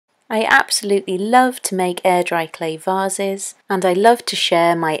I absolutely love to make air dry clay vases, and I love to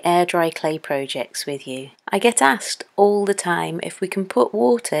share my air dry clay projects with you. I get asked all the time if we can put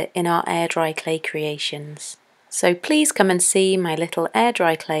water in our air dry clay creations. So please come and see my little air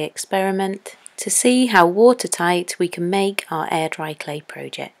dry clay experiment to see how watertight we can make our air dry clay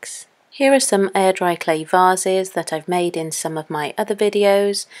projects. Here are some air dry clay vases that I've made in some of my other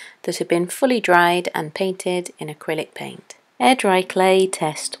videos that have been fully dried and painted in acrylic paint. Air dry clay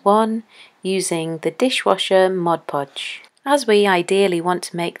test 1 using the dishwasher Mod Podge. As we ideally want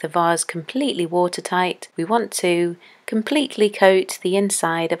to make the vase completely watertight, we want to completely coat the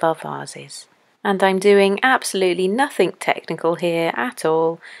inside of our vases. And I'm doing absolutely nothing technical here at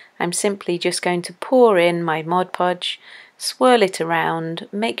all. I'm simply just going to pour in my Mod Podge, swirl it around,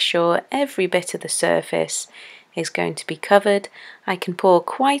 make sure every bit of the surface is going to be covered. I can pour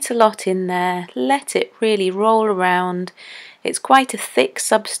quite a lot in there, let it really roll around. It's quite a thick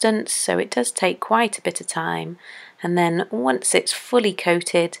substance, so it does take quite a bit of time, and then once it's fully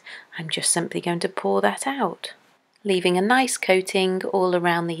coated, I'm just simply going to pour that out, leaving a nice coating all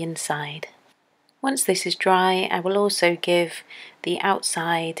around the inside. Once this is dry, I will also give the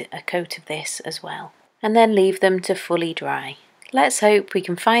outside a coat of this as well, and then leave them to fully dry. Let's hope we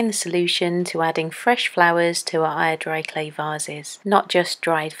can find the solution to adding fresh flowers to our air dry clay vases, not just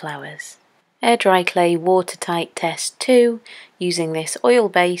dried flowers. Air dry clay watertight test 2 using this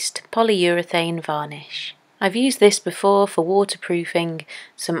oil-based polyurethane varnish. I've used this before for waterproofing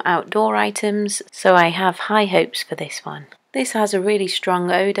some outdoor items, so I have high hopes for this one. This has a really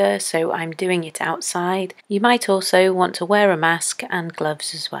strong odour, so I'm doing it outside. You might also want to wear a mask and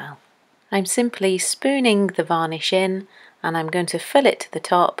gloves as well. I'm simply spooning the varnish in, and I'm going to fill it to the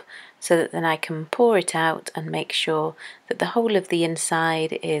top so that then I can pour it out and make sure that the whole of the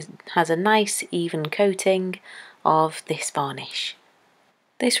inside has a nice even coating of this varnish.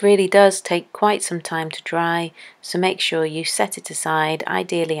 This really does take quite some time to dry, so make sure you set it aside,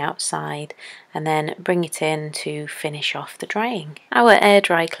 ideally outside, and then bring it in to finish off the drying. Our air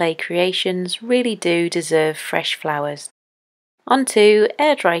dry clay creations really do deserve fresh flowers. On to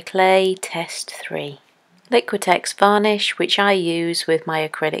air dry clay test 3. Liquitex varnish, which I use with my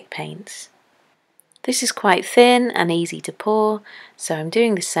acrylic paints. This is quite thin and easy to pour, so I'm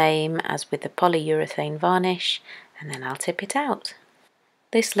doing the same as with the polyurethane varnish, and then I'll tip it out.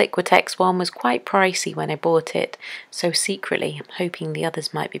 This Liquitex one was quite pricey when I bought it, so secretly I'm hoping the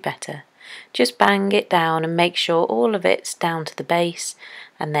others might be better. Just bang it down and make sure all of it's down to the base,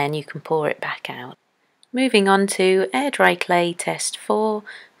 and then you can pour it back out. Moving on to air dry clay test 4,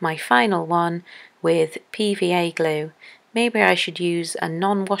 my final one, with PVA glue. Maybe I should use a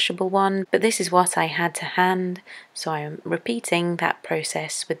non-washable one, but this is what I had to hand, so I'm repeating that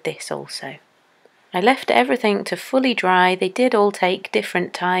process with this also. I left everything to fully dry. They did all take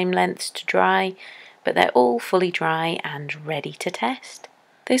different time lengths to dry, but they're all fully dry and ready to test.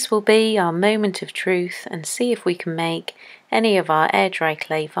 This will be our moment of truth and see if we can make any of our air dry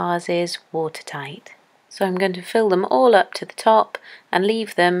clay vases watertight. So I'm going to fill them all up to the top and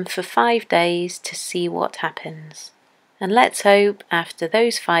leave them for 5 days to see what happens. And let's hope after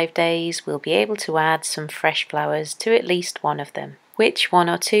those 5 days we'll be able to add some fresh flowers to at least one of them. Which one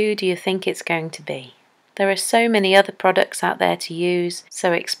or two do you think it's going to be? There are so many other products out there to use,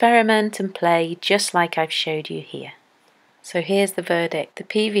 so experiment and play just like I've showed you here. So here's the verdict, the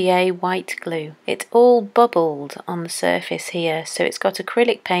PVA white glue. It all bubbled on the surface here, so it's got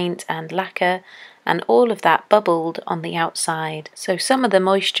acrylic paint and lacquer, and all of that bubbled on the outside, so some of the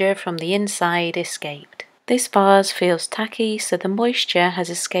moisture from the inside escaped. This vase feels tacky, so the moisture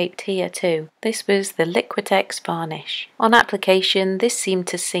has escaped here too. This was the Liquitex varnish. On application, this seemed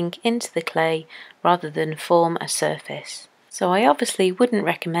to sink into the clay rather than form a surface. So I obviously wouldn't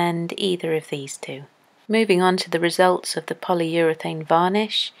recommend either of these two. Moving on to the results of the polyurethane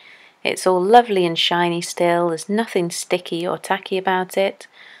varnish. It's all lovely and shiny still, there's nothing sticky or tacky about it.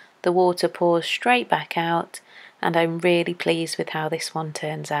 The water pours straight back out, and I'm really pleased with how this one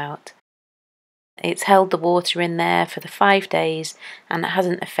turns out. It's held the water in there for the 5 days and it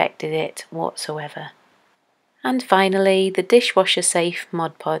hasn't affected it whatsoever. And finally, the dishwasher safe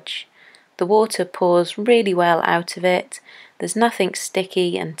Mod Podge. The water pours really well out of it, there's nothing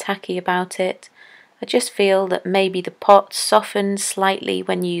sticky and tacky about it. I just feel that maybe the pot softened slightly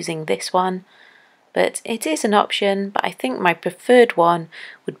when using this one, but it is an option, but I think my preferred one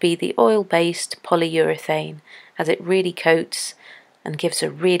would be the oil-based polyurethane, as it really coats and gives a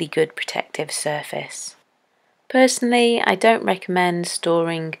really good protective surface. Personally, I don't recommend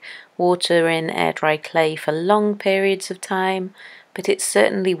storing water in air dry clay for long periods of time, but it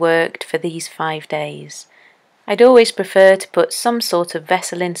certainly worked for these 5 days. I'd always prefer to put some sort of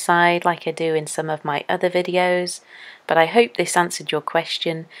vessel inside like I do in some of my other videos, but I hope this answered your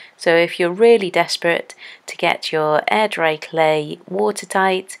question. So if you're really desperate to get your air dry clay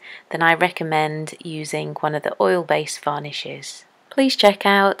watertight, then I recommend using one of the oil-based varnishes. Please check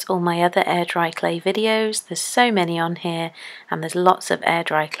out all my other air dry clay videos. There's so many on here and there's lots of air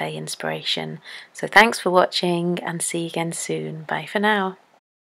dry clay inspiration. So thanks for watching and see you again soon. Bye for now.